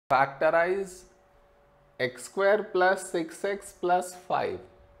Factorize x square plus 6x plus 5.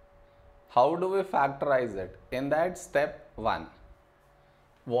 How do we factorize it? In that, step 1.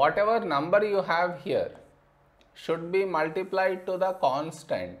 Whatever number you have here should be multiplied to the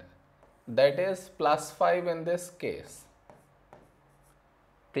constant, that is plus 5 in this case.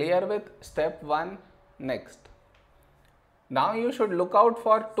 Clear with step 1? Next. Now you should look out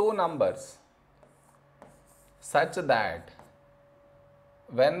for two numbers such that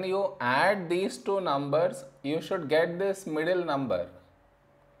when you add these two numbers, you should get this middle number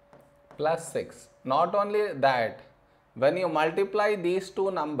plus 6. Not only that, when you multiply these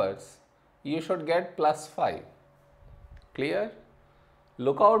two numbers, you should get plus 5. Clear?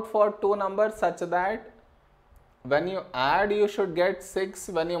 Look out for two numbers such that when you add, you should get 6.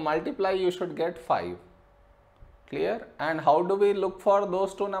 When you multiply, you should get 5. Clear? And how do we look for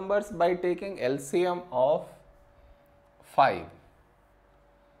those two numbers? By taking LCM of 5.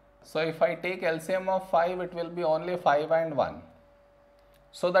 So if I take LCM of 5, it will be only 5 and 1.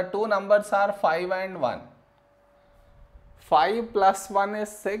 So the two numbers are 5 and 1. 5 plus 1 is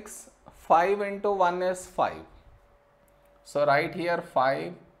 6. 5 into 1 is 5. So write here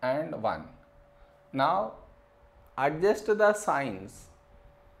 5 and 1. Now adjust the signs.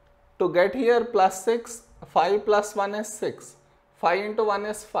 To get here plus 6, 5 plus 1 is 6. 5 into 1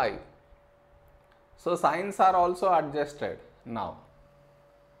 is 5. So signs are also adjusted. Now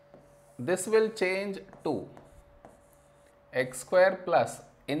this will change to x square plus,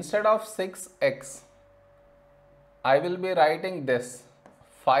 instead of 6x, I will be writing this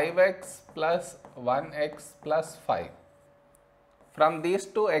 5x plus 1x plus 5. From these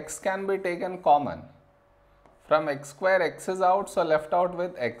two, x can be taken common. From x square, x is out, so left out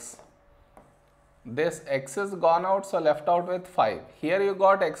with x. This x is gone out, so left out with 5. Here you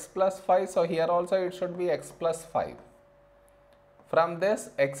got x plus 5, so here also it should be x plus 5. From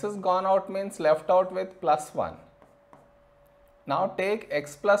this, x is gone out means left out with plus 1. Now take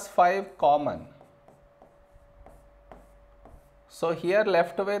x plus 5 common. So here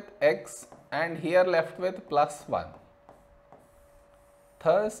left with x and here left with plus 1.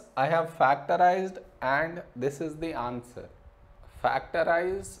 Thus, I have factorized and this is the answer.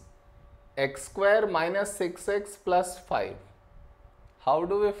 Factorize x square minus 6x plus 5. How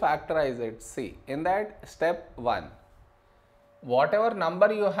do we factorize it? See, in that, step 1. Whatever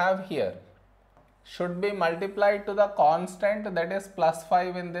number you have here should be multiplied to the constant, that is plus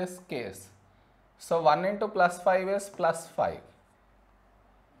 5 in this case. So 1 into plus 5 is plus 5.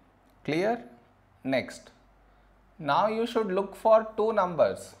 Clear? Next. Now you should look for two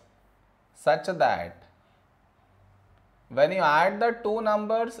numbers such that when you add the two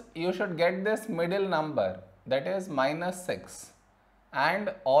numbers, you should get this middle number, that is minus 6.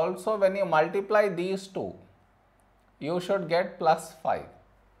 And also when you multiply these two, you should get plus 5.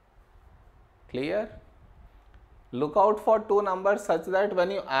 Clear? Look out for two numbers such that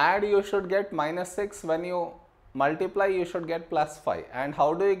when you add, you should get minus 6. When you multiply, you should get plus 5. And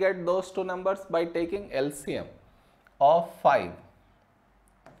how do you get those two numbers? By taking LCM of 5.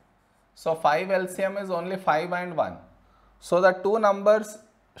 So 5 LCM is only 5 and 1. So the two numbers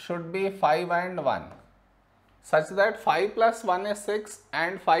should be 5 and 1. Such that 5 plus 1 is 6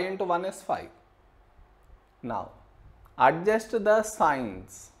 and 5 into 1 is 5. Now adjust the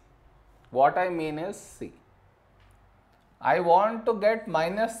signs. What I mean is, see, I want to get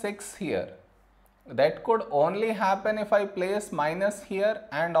minus 6 here. That could only happen if I place minus here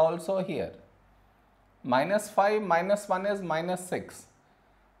and also here. Minus 5 minus 1 is minus 6.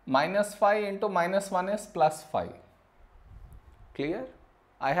 Minus 5 into minus 1 is plus 5. Clear?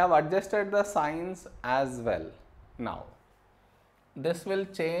 I have adjusted the signs as well. Now this will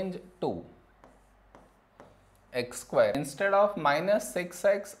change to x square. Instead of minus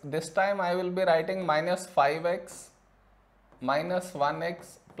 6x, this time I will be writing minus 5x minus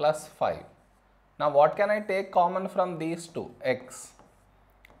 1x plus 5. Now what can I take common from these two? X.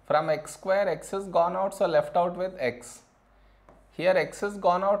 From x square, x is gone out, so left out with x. Here x is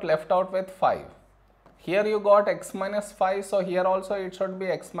gone out, left out with 5. Here you got x minus 5, so here also it should be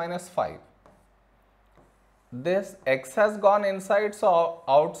x minus 5. This x has gone inside, so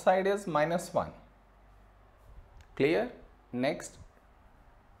outside is minus 1. Clear? Next,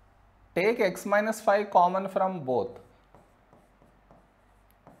 take x minus 5 common from both.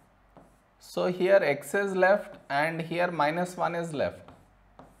 So here x is left and here minus 1 is left.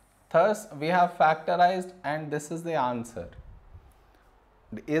 Thus we have factorized and this is the answer.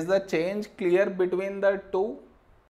 Is the change clear between the two?